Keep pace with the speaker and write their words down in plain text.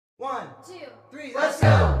1, 2, 3, let's go!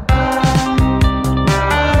 Hi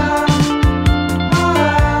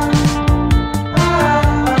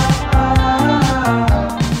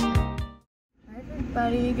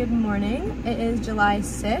everybody, good morning. It is July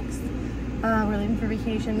 6th. We're leaving for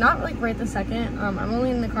vacation. Not like right this second. I'm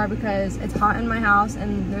only in the car because it's hot in my house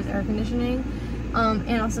and there's air conditioning.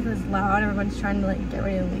 And also because it's loud. Everyone's trying to like get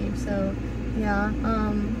ready to leave. So yeah,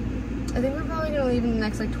 I think we're probably gonna leave in the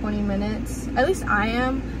next like 20 minutes. At least I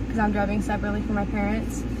am, because I'm driving separately from my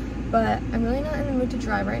parents. But I'm really not in the mood to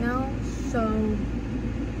drive right now. So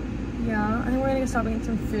yeah, I think we're gonna stop and get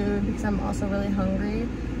some food because I'm also really hungry.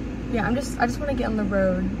 Yeah, I just want to get on the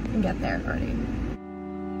road and get there already.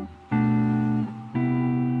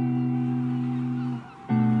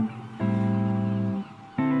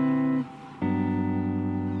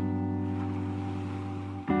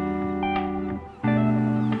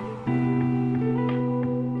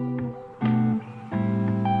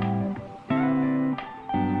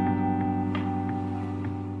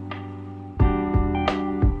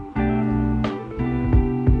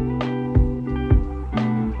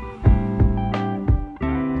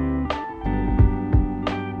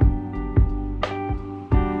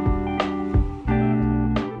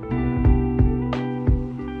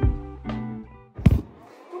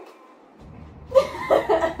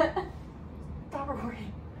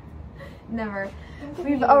 Never.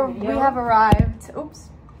 We have arrived. Oops.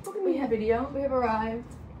 We have video. We have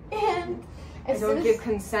arrived, and I don't give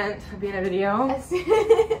consent for being a video.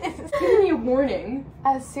 Giving you a warning.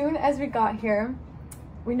 As soon as we got here,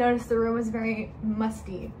 we noticed the room was very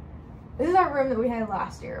musty. This is our room that we had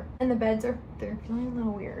last year, and the beds they're feeling a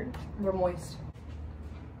little weird. They're moist.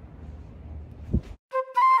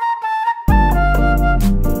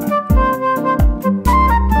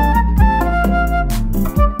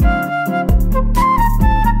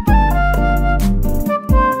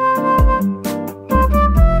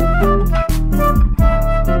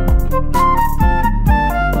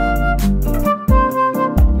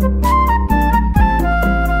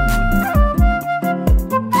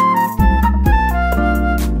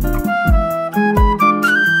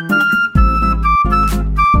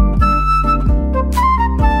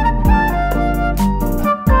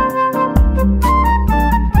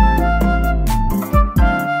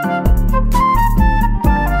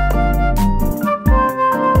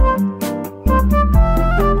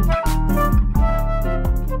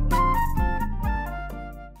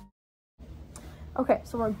 Okay,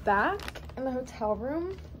 so we're back in the hotel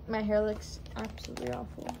room. My hair looks absolutely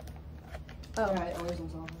awful. Oh, yeah, it always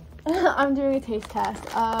looks awful. I'm doing a taste test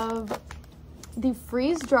of the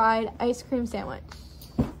freeze-dried ice cream sandwich.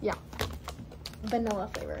 Yeah, vanilla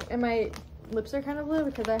flavor. And my lips are kind of blue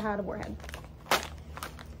because I had a warhead.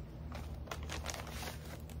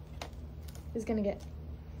 It's gonna get...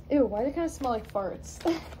 Ew, why do it kind of smell like farts?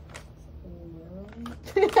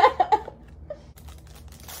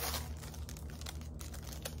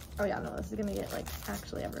 Oh yeah, no, this is gonna get like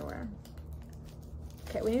actually everywhere.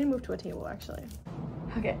 Okay, we need to move to a table actually.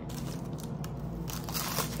 Okay.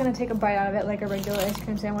 Just gonna take a bite out of it like a regular ice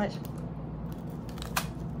cream sandwich.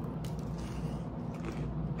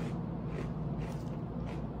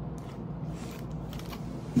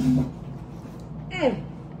 It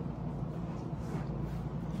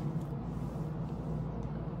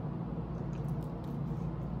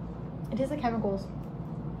tastes like chemicals.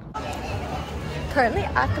 Currently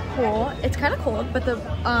at the pool. It's kind of cold, but the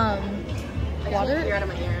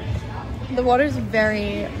water is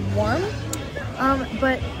very warm.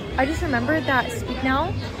 But I just remembered that Speak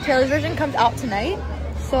Now, Taylor's version, comes out tonight.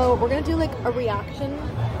 So we're gonna do like a reaction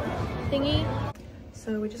thingy.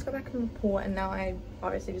 So we just got back from the pool and now I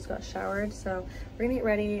obviously just got showered. So we're gonna get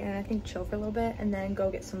ready and I think chill for a little bit and then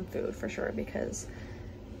go get some food for sure because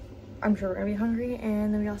I'm sure we're gonna be hungry.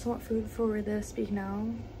 And then we also want food for the Speak Now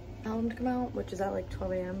album to come out, which is at like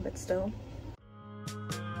 12 a.m. but still.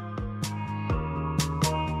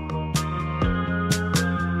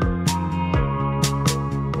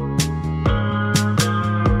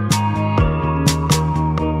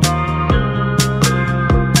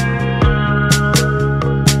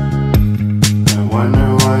 I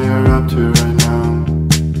wonder what you're up to right now.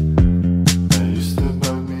 That used to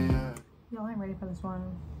bug me out. Y'all ain't ready for this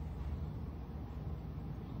one.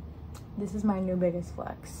 This is my new biggest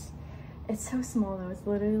flex. It's so small though. It's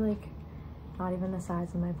literally like not even the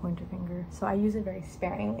size of my pointer finger. So I use it very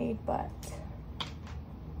sparingly, but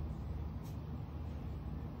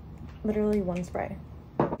literally one spray.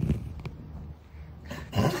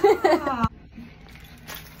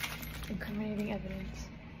 Incriminating evidence.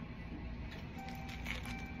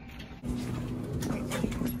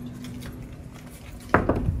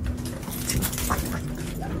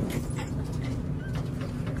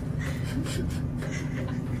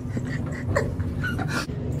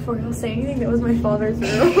 Before y'all say anything, that was my father's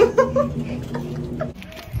room.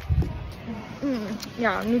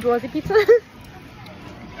 Yeah, noodle pizza.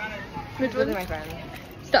 He's literally my friend.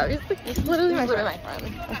 Stop, he's literally my friend.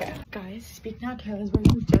 Okay. Guys, speak now, Taylor's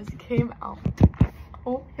version just came out.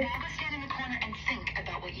 Oh. Now stand in the corner and think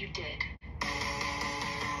about what you did.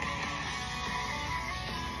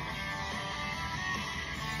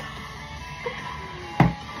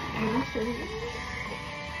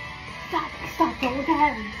 Stop, don't look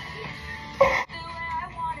ahead. Oh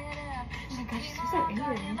my gosh, she's so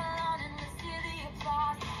angry.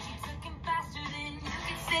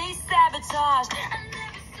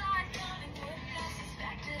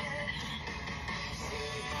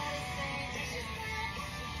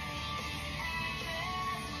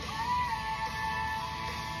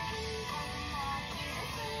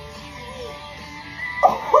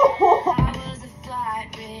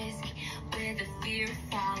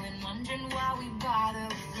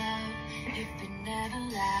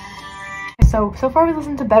 So far we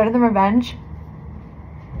listened to Better Than Revenge.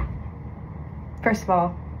 First of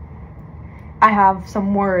all, I have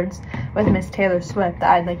some words with Miss Taylor Swift that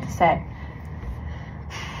I'd like to say.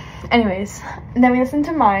 Anyways, and then we listened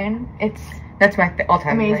to Mine. That's my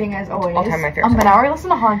all-time amazing as always. All-time my favorite. But now we're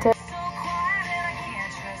listening to Haunted.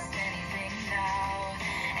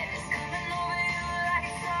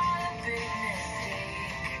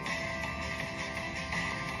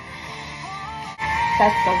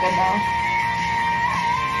 That's so good though.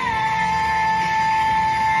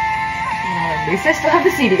 At least I still have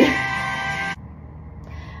the CD.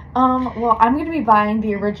 Well, I'm gonna be buying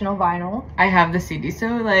the original vinyl. I have the CD, so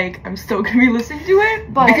like I'm still gonna be listening to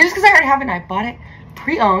it. But because I already have it, and I bought it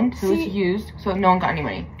pre-owned, so it's used, so no one got any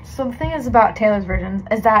money. So the thing is about Taylor's versions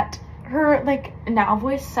is that her like now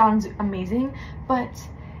voice sounds amazing, but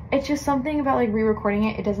it's just something about like re-recording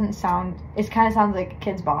it. It doesn't sound. It kind of sounds like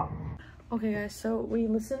Kids Bop. Okay, guys. So we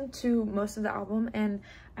listened to most of the album, and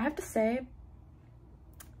I have to say,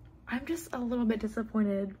 I'm just a little bit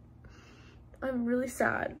disappointed. I'm really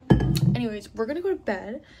sad. Anyways, we're gonna go to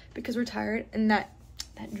bed because we're tired and that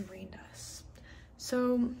drained us.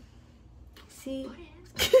 So see you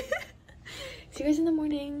guys in the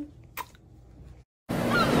morning.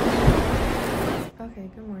 Okay,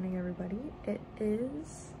 good morning everybody. It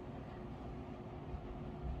is,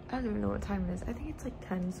 I don't even know what time it is. I think it's like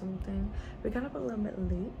 10 something. We got up a little bit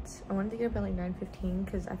late. I wanted to get up at like 9:15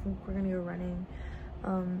 because I think we're gonna go running.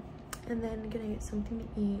 And then gonna get something to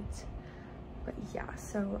eat. But yeah,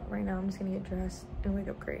 so right now I'm just gonna get dressed and wake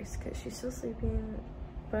up Grace because she's still sleeping.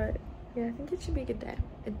 But yeah, I think it should be a good day.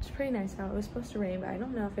 It's pretty nice out. It was supposed to rain, but I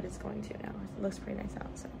don't know if it is going to now. It looks pretty nice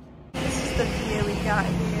out, so. This is the view we got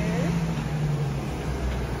here.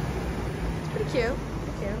 It's pretty cute.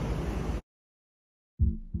 Pretty cute.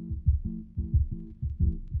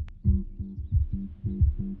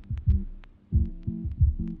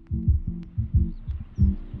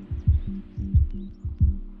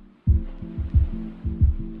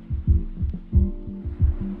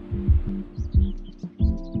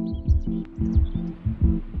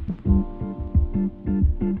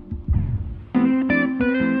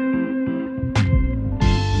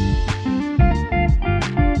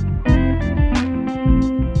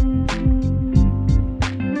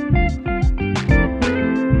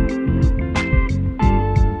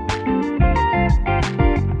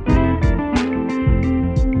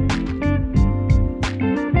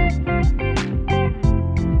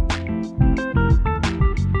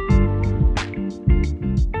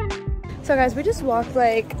 So guys, we just walked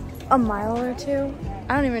like a mile or two,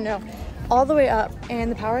 I don't even know, all the way up, and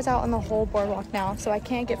the power's out on the whole boardwalk now, so I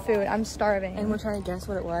can't get food. I'm starving. And we're trying to guess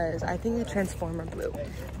what it was. I think the transformer blew.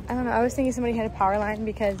 I don't know, I was thinking somebody had a power line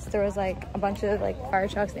because there was like a bunch of like fire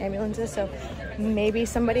trucks and ambulances, so maybe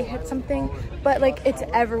somebody hit something, but like it's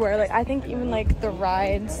everywhere. Like I think even like the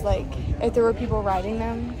rides, like if there were people riding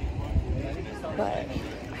them, but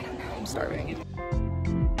I don't know, I'm starving.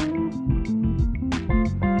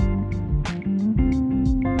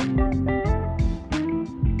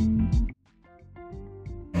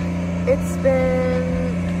 It's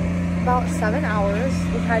been about 7 hours.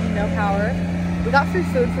 We've had no power. We got free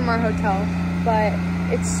food from our hotel, but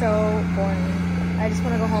it's so boring. I just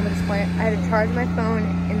want to go home at this point. I had to charge my phone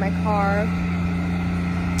in my car.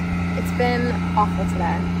 It's been awful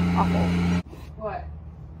today. Awful. What?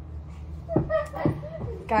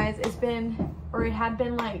 Guys, it had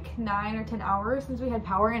been like 9 or 10 hours since we had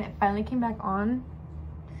power, and it finally came back on.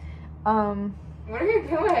 What are you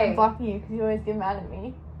doing? I'm blocking you because you always get mad at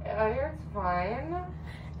me. It's fine.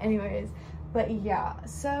 Anyways, But yeah,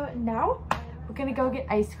 so now we're gonna go get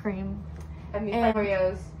ice cream. And these are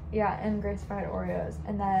Oreos. Yeah, and Grace fried Oreos,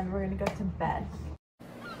 and then we're gonna go to bed.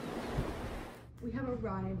 We have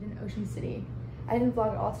arrived in Ocean City. I didn't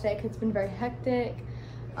vlog at all today because it's been very hectic.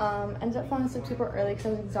 Ended up falling asleep super early because I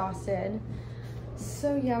was exhausted.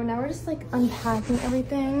 So yeah, now we're just like unpacking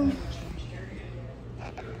everything.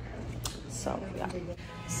 So yeah.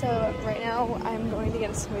 So right now I'm going to get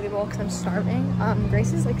a smoothie bowl because I'm starving.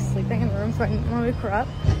 Grace is like sleeping in the room, so I didn't want to wake her up.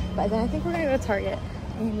 But then I think we're gonna go to Target.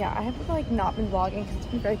 And yeah, I have like not been vlogging because it's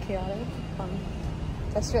been very chaotic.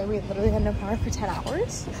 Yesterday we literally had no power for 10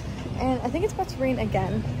 hours. And I think it's about to rain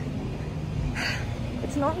again.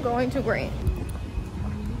 It's not going to rain.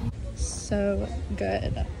 So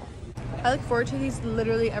good. I look forward to these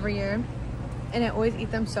literally every year. And I always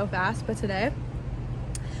eat them so fast. But today,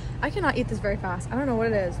 I cannot eat this very fast. I don't know what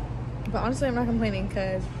it is. But honestly, I'm not complaining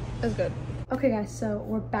because it's good. Okay guys, so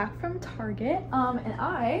we're back from Target. And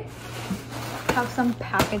I have some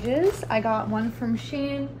packages. I got one from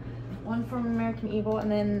Shein, one from American Eagle,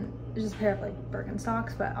 and then just a pair of like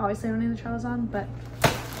Birkenstocks, but obviously I don't need to try those on, but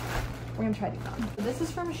we're gonna try these on. So this is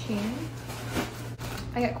from Shein.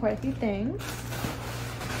 I got quite a few things.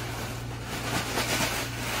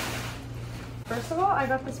 First of all, I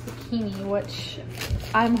got this bikini, which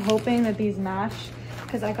I'm hoping that these match,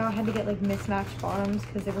 because I had to get like mismatched bottoms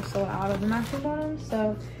because they were sold out of the matching bottoms.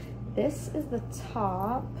 So this is the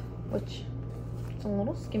top, which is a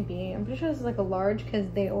little skimpy. I'm pretty sure this is like a large because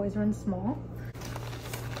they always run small.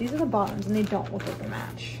 These are the bottoms and they don't look like they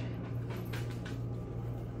match.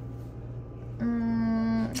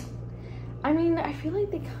 I mean, I feel like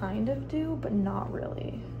they kind of do, but not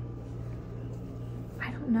really. I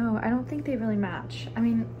don't know. I don't think they really match. I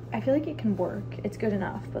mean, I feel like it can work. It's good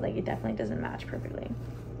enough, but like it definitely doesn't match perfectly.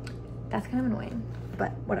 That's kind of annoying,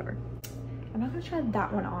 but whatever. I'm not gonna try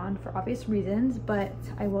that one on for obvious reasons, but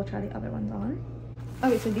I will try the other ones on.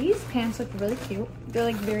 Okay, so these pants look really cute. They're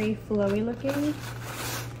like very flowy looking.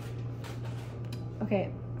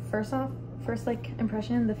 Okay, first like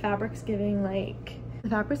impression, the fabric's giving like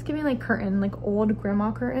curtain, like old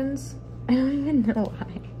grandma curtains. I don't even know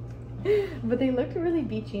why. But they look really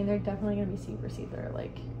beachy and they're definitely gonna be super see-through.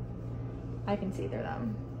 Like, I can see through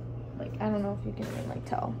them. Like, I don't know if you can even like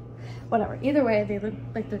tell. Whatever, either way, they look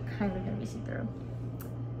like they're kind of gonna be see-through.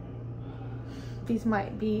 These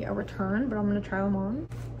might be a return, but I'm gonna try them on.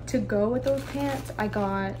 To go with those pants, I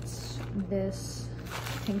got this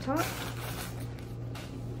tank top.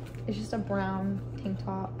 It's just a brown tank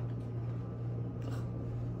top.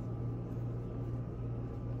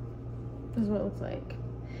 This is what it looks like.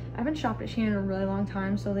 I haven't shopped at Shein in a really long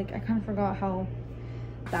time, so like I kind of forgot how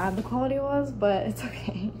bad the quality was, but it's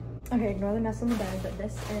okay. Okay, ignore the mess on the bed, but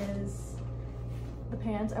this is the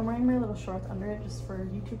pants. I'm wearing my little shorts under it just for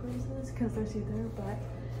YouTube purposes because they're see-through, but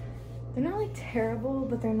they're not like terrible,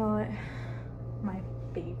 but they're not my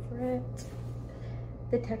favorite.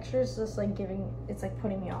 The texture is just like it's like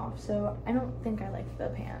putting me off, so I don't think I like the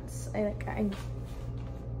pants.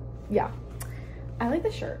 Yeah, I like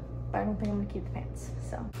the shirt, but I don't think I'm gonna keep the pants.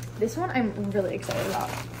 So this one I'm really excited about.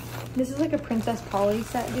 This is like a Princess Polly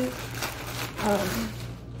set, dude.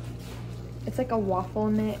 It's like a waffle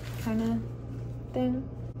knit kind of thing.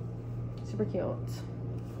 Super cute.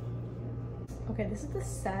 Okay, this is the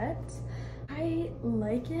set. I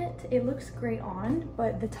like it. It looks great on,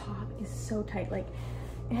 but the top is so tight. Like,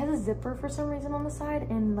 it has a zipper for some reason on the side,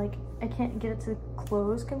 and like I can't get it to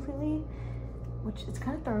close completely, which it's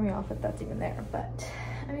kind of throwing me off if that's even there. But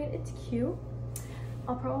I mean, it's cute.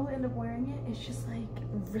 I'll probably end up wearing it. It's just like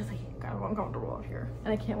really kind of uncomfortable out here,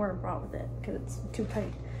 and I can't wear a bra with it because it's too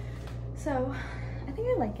tight. So I think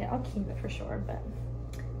I like it. I'll keep it for sure, but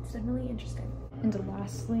it's definitely interesting. And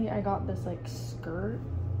lastly, I got this like skirt,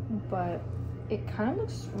 but it kind of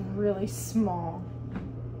looks really small.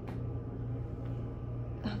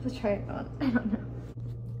 I'll have to try it on. I don't know.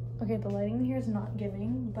 Okay, the lighting here is not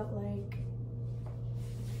giving, but like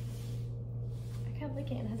I kind of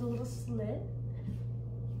like it. It has a little slit.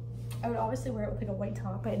 I would obviously wear it with like a white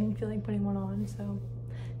top, but I didn't feel like putting one on, so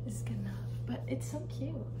this is good enough. But it's so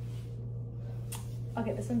cute.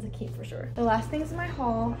 Okay, this one's a keep for sure. The last things in my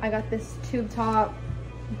haul, I got this tube top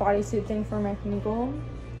bodysuit thing for American Eagle,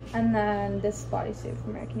 and then this bodysuit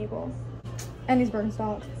from American Eagle, and these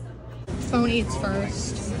Birkenstocks. Phone eats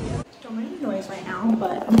first. Don't make any noise right now,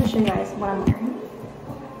 but I'm gonna show you guys what I'm wearing.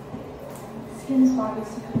 Skin spot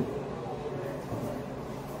is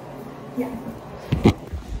yeah.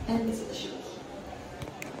 And these are the shoes.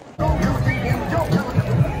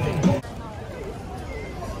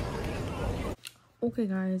 Okay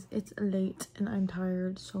guys, it's late and I'm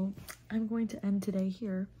tired, so I'm going to end today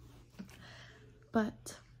here.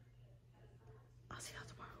 but I'll see y'all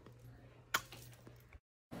tomorrow.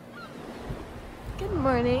 Good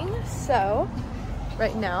morning. So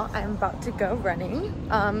right now I'm about to go running.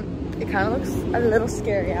 It kind of looks a little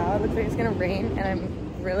scary out. It looks like it's gonna rain and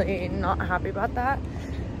I'm really not happy about that.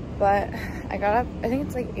 But I got up, I think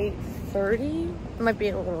it's like 8:30. It might be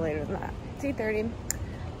a little later than that. It's 8:30.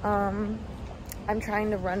 I'm trying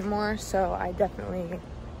to run more, so I definitely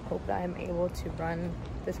hope that I'm able to run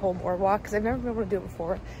this whole boardwalk because I've never been able to do it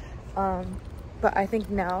before. But I think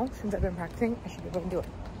now, since I've been practicing, I should be able to do it.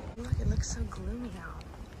 Look, it looks so gloomy out.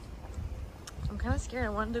 I'm kind of scared. I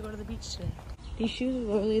wanted to go to the beach today. These shoes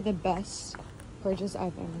are literally the best purchase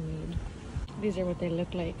I've ever made. These are what they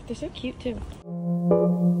look like. They're so cute too.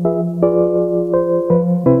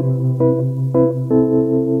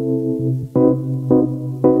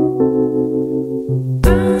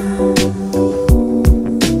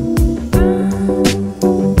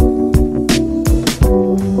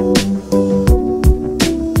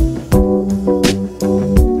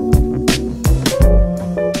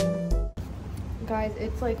 Guys,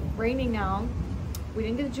 it's like raining now. We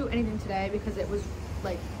didn't get to do anything today because it was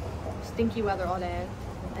like stinky weather all day,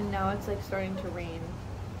 and now it's like starting to rain,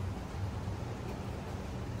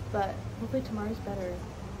 but hopefully tomorrow's better.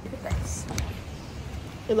 Look at this.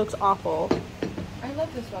 It looks awful. I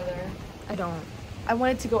love this weather. I don't. I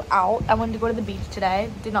wanted to go out. I wanted to go to the beach today.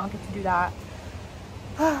 Did not get to do that.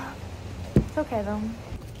 It's okay though.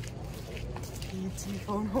 Beauty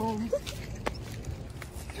phone home.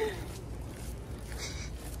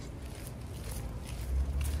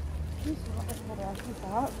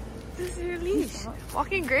 This is your leash.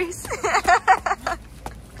 Walking Grace.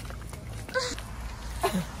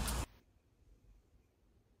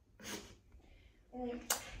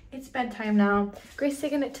 It's bedtime now. Grace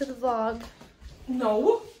taking it to the vlog.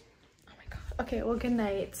 No. Oh my god. Okay, well, good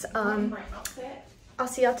night. I'll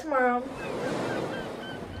see y'all tomorrow.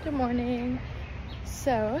 Good morning.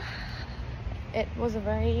 So it was a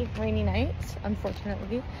very rainy night,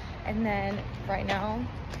 unfortunately, and then right now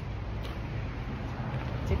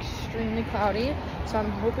it's extremely cloudy, so I'm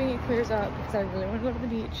hoping it clears up because I really want to go to the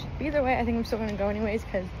beach. But either way, I think I'm still going to go anyways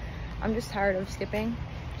because I'm just tired of skipping.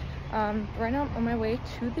 Right now I'm on my way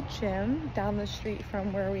to the gym down the street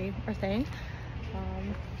from where we are staying,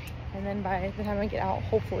 and then by the time I get out,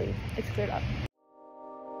 hopefully it's cleared up.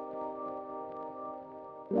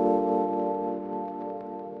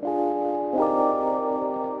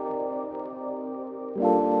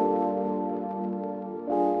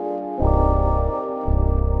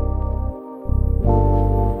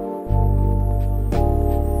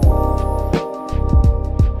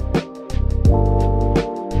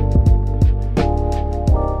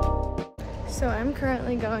 So I'm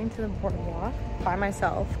currently going to the boardwalk by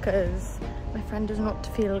myself because my friend does not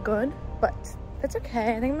feel good, but that's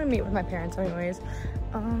okay. I think I'm gonna meet with my parents anyways.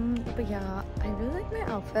 But yeah, I really like my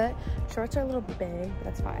outfit. Shorts are a little big, but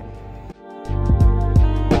that's fine.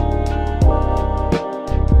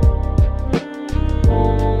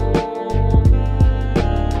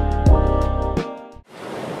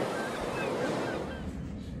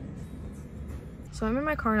 So I'm in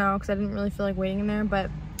my car now because I didn't really feel like waiting in there,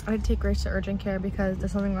 but I had to take Grace to urgent care because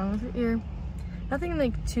there's something wrong with her ear. Nothing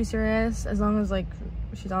like too serious, as long as like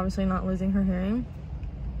she's obviously not losing her hearing.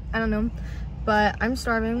 I don't know, but I'm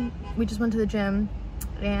starving. We just went to the gym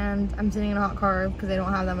and I'm sitting in a hot car because they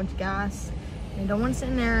don't have that much gas. And I don't want to sit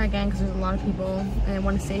in there again because there's a lot of people and I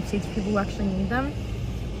want to save seats for people who actually need them.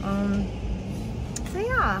 So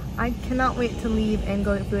yeah, I cannot wait to leave and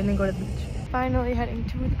go get food and then go to the beach. Finally heading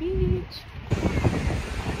to the beach.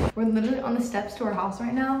 We're literally on the steps to our house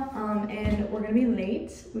right now, and we're gonna be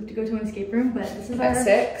late. We have to go to an escape room, but this is At our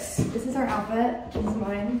 6. This is our outfit. This is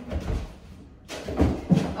mine.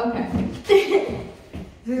 Okay.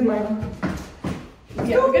 This is mine.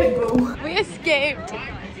 Yeah, we're gonna go. We escaped.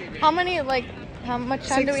 How much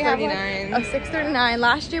time do we have left? Oh, 6:39.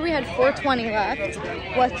 Last year we had 4:20 left,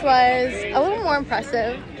 which was a little more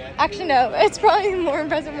impressive. Actually, no, it's probably more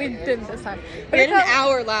impressive we did this time. But We had an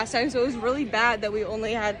hour last time, so it was really bad that we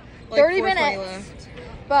only had like 30 minutes left.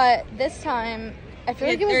 But this time, I feel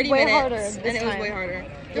like it was way harder. And it was way harder.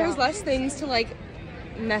 There was less things to like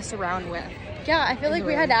mess around with. Yeah, I feel like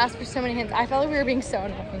we had to ask for so many hints. I felt like we were being so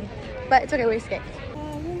annoying. But it's okay, we escaped.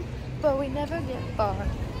 But we never get far.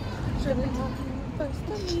 Should we talk first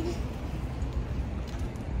to me?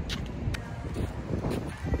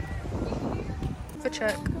 For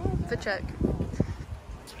check.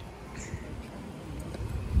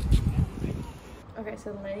 Okay,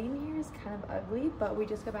 so the lighting here is kind of ugly, but we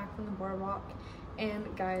just got back from the boardwalk.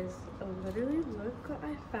 And guys, literally look what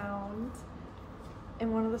I found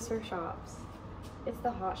in one of the surf shops. It's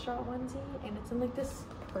the Hot Shot onesie, and it's in like this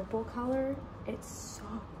purple color. It's so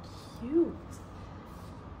cute.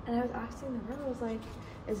 And I was asking the girl, I was like,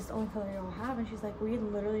 is this the only color y'all have? And she's like, we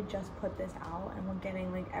literally just put this out and we're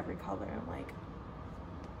getting like every color. I'm like,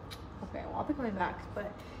 okay, well, I'll be coming back.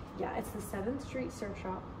 But yeah, it's the 7th Street Surf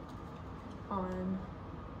Shop on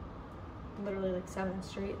literally like 7th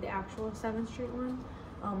Street, the actual 7th Street one.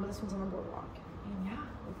 But this one's on the boardwalk. And yeah,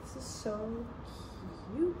 like, this is so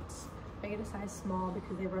cute. I get a size small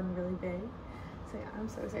because they run really big. So yeah, I'm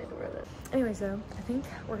so excited to wear this. Anyway, so I think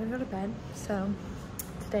we're gonna go to bed. So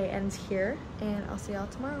today ends here and I'll see y'all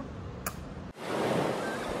tomorrow.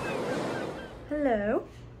 Hello.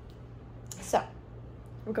 So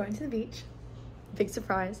we're going to the beach. Big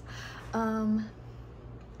surprise. I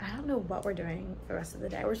don't know what we're doing the rest of the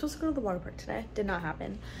day. We're supposed to go to the water park today. Did not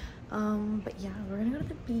happen. But yeah, we're gonna go to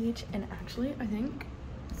the beach, and actually I think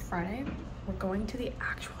Friday we're going to the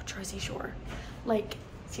actual Jersey Shore, like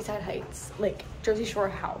Seaside Heights, like Jersey Shore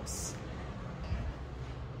house.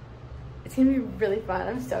 It's gonna be really fun.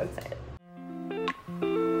 I'm so excited.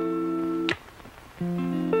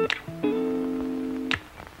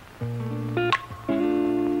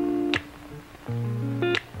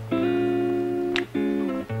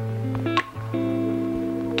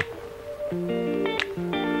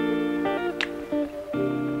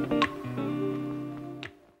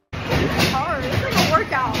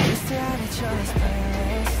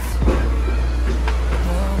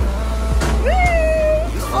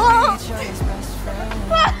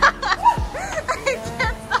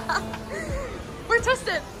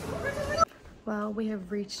 Well, we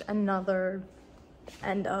have reached another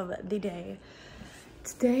end of the day.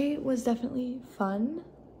 Today was definitely fun,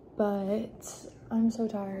 but I'm so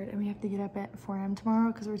tired and we have to get up at 4 AM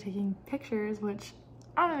tomorrow because we're taking pictures, which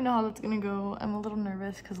I don't even know how that's gonna go. I'm a little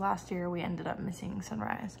nervous because last year we ended up missing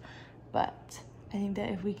sunrise, but I think that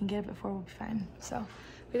if we can get up at 4, we'll be fine. So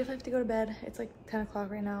we definitely have to go to bed. It's like 10 o'clock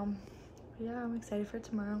right now. But yeah, I'm excited for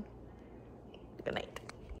tomorrow. Good night.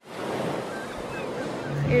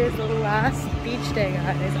 It is the last beach day,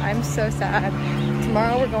 guys. I'm so sad.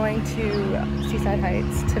 Tomorrow we're going to Seaside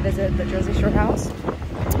Heights to visit the Jersey Shore house.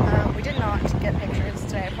 We did not get pictures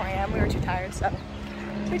today at 4 AM. We were too tired, so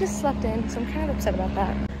we just slept in. So I'm kind of upset about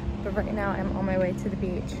that. But right now I'm on my way to the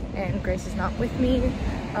beach and Grace is not with me.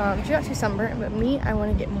 She got too sunburned, but me, I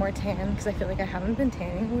want to get more tan because I feel like I haven't been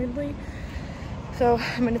tanning weirdly. So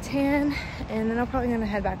I'm gonna tan and then I'm probably gonna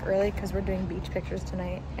head back early because we're doing beach pictures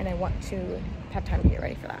tonight and I want to have time to get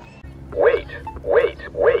ready for that. Wait.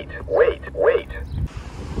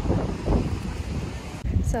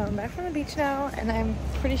 So I'm back from the beach now and I'm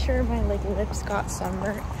pretty sure my like lips got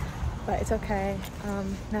sunburnt, but it's okay.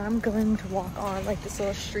 Now I'm going to walk on like this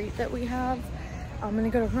little street that we have. I'm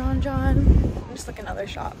gonna go to Ron John and just look in other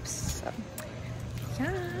shops. So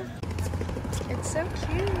yeah, it's so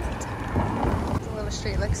cute. What the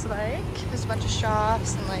street looks like. There's a bunch of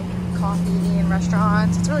shops and like coffee and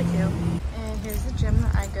restaurants. It's really cute. And here's the gym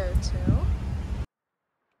that I go to.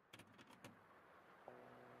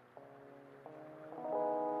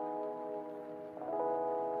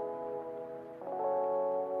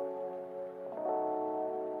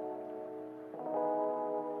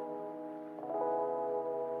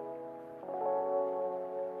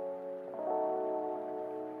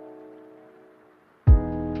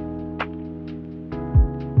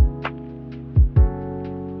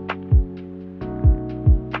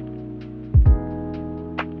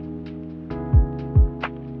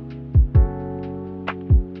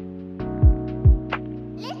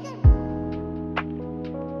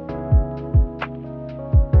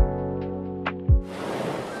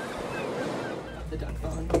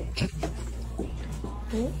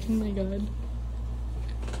 Oh my god.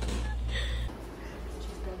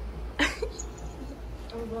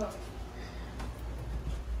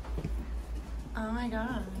 Oh my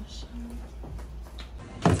gosh.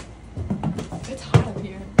 It's hot up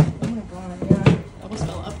here. Oh my god, yeah. I almost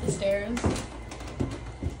fell up the stairs.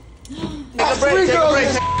 Take a break.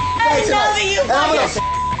 I love you,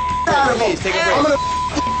 fucking. Take a break.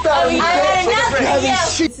 I had enough of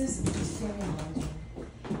you. This is so hard.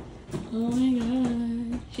 Oh my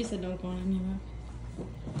god. She said don't go on anymore.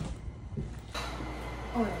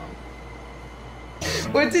 Oh no.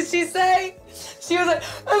 What did she say? She was like,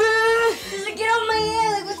 She's like, get off my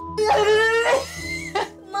head. Like, what?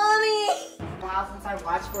 Mommy. wow, since I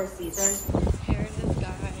watched 4 seasons. Here it is,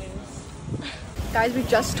 guys. Guys, we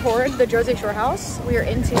just toured the Jersey Shore house. We are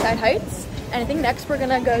in Seaside Heights. And I think next we're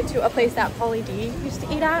gonna go to a place that Pauly D used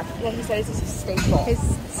to eat at. Well, he said it's his staple. His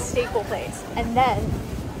staple place. And then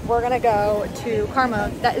we're gonna go to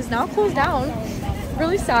Karma that is now closed down.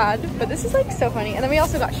 really sad, but this is like so funny. And then we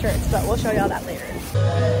also got shirts, but we'll show y'all that later.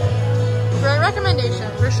 Great recommendation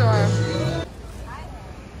for sure.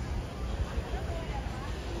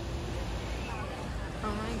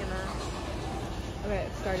 Oh my goodness. Okay,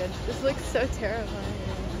 it started. This looks so terrifying.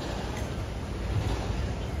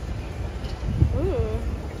 Ooh.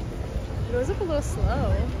 It goes up a little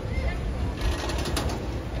slow.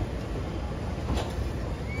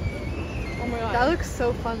 Oh my god. That looks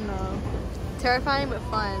so fun though. Terrifying but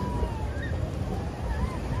fun.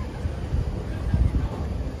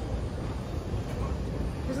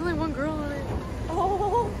 There's only one girl on it.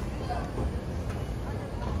 Oh.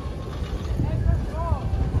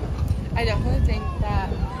 I definitely think that.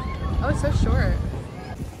 Oh, it's so short.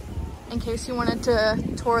 In case you wanted to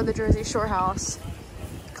tour the Jersey Shore house,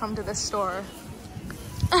 come to this store.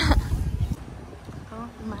 Oh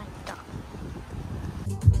my god.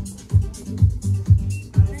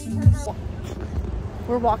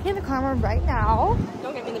 We're walking to Karma right now.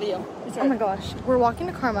 Don't get me in the video. Oh my gosh. We're walking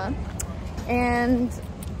to Karma and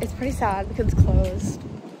it's pretty sad because it's closed.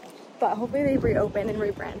 But hopefully they reopen and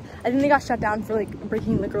rebrand. I think they got shut down for like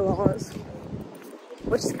breaking liquor laws,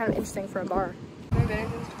 which is kind of interesting for a bar. I've been here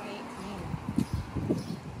since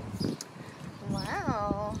 2018.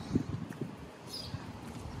 Wow.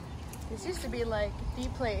 This used to be like the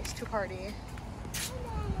place to party.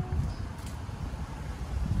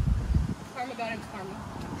 Karma got its karma.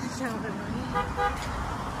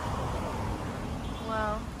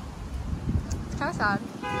 Wow. It's kind of sad.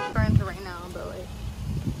 It's starting to rain now, but like,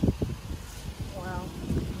 wow.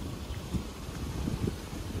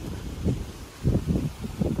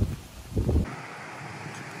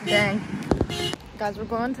 Dang. Guys, we're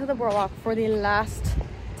going to the boardwalk for the last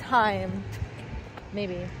time.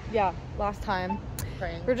 Maybe. Yeah, last time.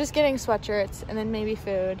 Praying. We're just getting sweatshirts and then maybe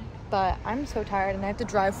food. But I'm so tired and I have to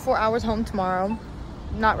drive 4 hours home tomorrow.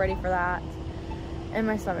 I'm not ready for that. And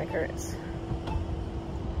my stomach hurts.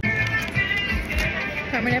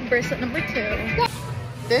 Permanent bracelet number 2.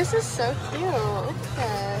 This is so cute. Look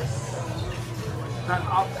at this.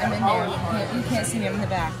 I'm in there. You can't see me. I'm in the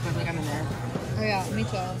back, but like I'm in there. Oh yeah, me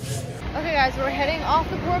too. Okay guys, we're heading off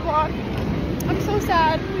the boardwalk. I'm so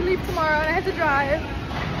sad. We leave tomorrow and I have to drive.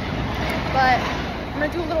 But I'm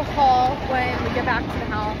gonna do a little haul when we get back to the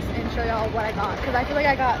house and show y'all what I got. Because I feel like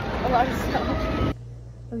I got a lot of stuff.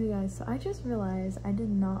 Okay guys, so I just realized I did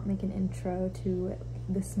not make an intro to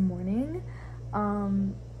this morning.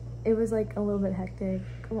 It was like a little bit hectic.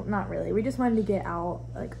 Well, not really. We just wanted to get out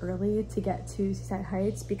like early to get to Seaside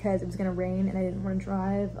Heights because it was gonna rain and I didn't want to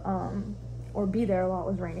drive or be there while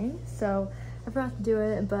it was raining. So I forgot to do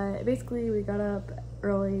it, but basically we got up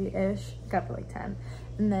early-ish, got up at like 10,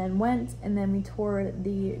 and then went and then we toured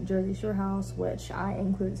the Jersey Shore house, which I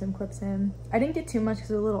included some clips in. I didn't get too much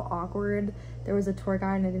because it was a little awkward. There was a tour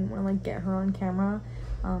guide and I didn't want to like get her on camera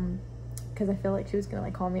because I feel like she was gonna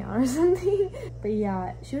like call me out or something. But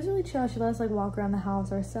yeah, she was really chill. She let us like walk around the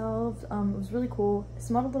house ourselves. It was really cool. It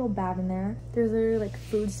smelled a little bad in there. There's literally like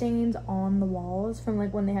food stains on the walls from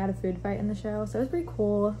like when they had a food fight in the show, so it was pretty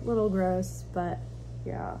cool. A little gross, but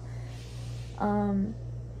yeah.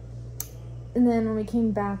 And then when we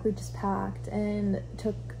came back, we just packed and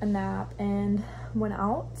took a nap and went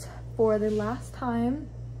out for the last time.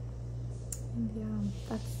 And yeah,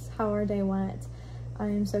 that's how our day went. I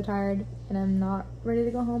am so tired and I'm not ready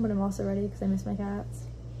to go home, but I'm also ready because I miss my cats.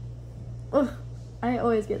 Ugh, I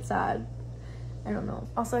always get sad. I don't know.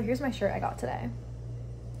 Also, here's my shirt I got today.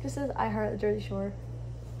 Just says I Heart the Jersey Shore.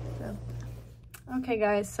 So. Okay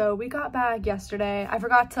guys, so we got back yesterday. I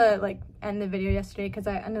forgot to like end the video yesterday because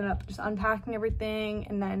I ended up just unpacking everything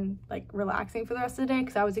and then like relaxing for the rest of the day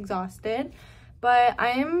because I was exhausted. But I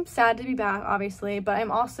am sad to be back, obviously, but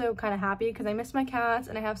I'm also kind of happy because I miss my cats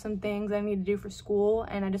and I have some things I need to do for school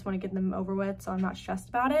and I just want to get them over with, so I'm not stressed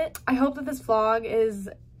about it. I hope that this vlog is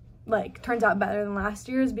like turns out better than last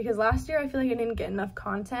year's, because last year I feel like I didn't get enough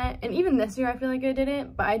content, and even this year I feel like I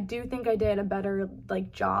didn't, but I do think I did a better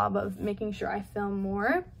like job of making sure I film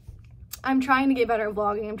more. I'm trying to get better at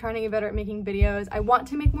vlogging. I'm trying to get better at making videos. I want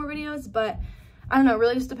to make more videos, but I don't know, it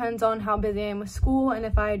really just depends on how busy I am with school and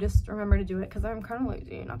if I just remember to do it, because I'm kind of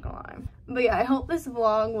lazy, not gonna lie. But yeah, I hope this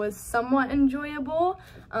vlog was somewhat enjoyable.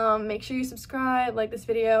 Make sure you subscribe, like this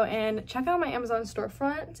video, and check out my Amazon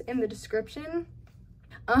storefront in the description.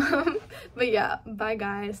 But yeah, bye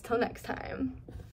guys, till next time.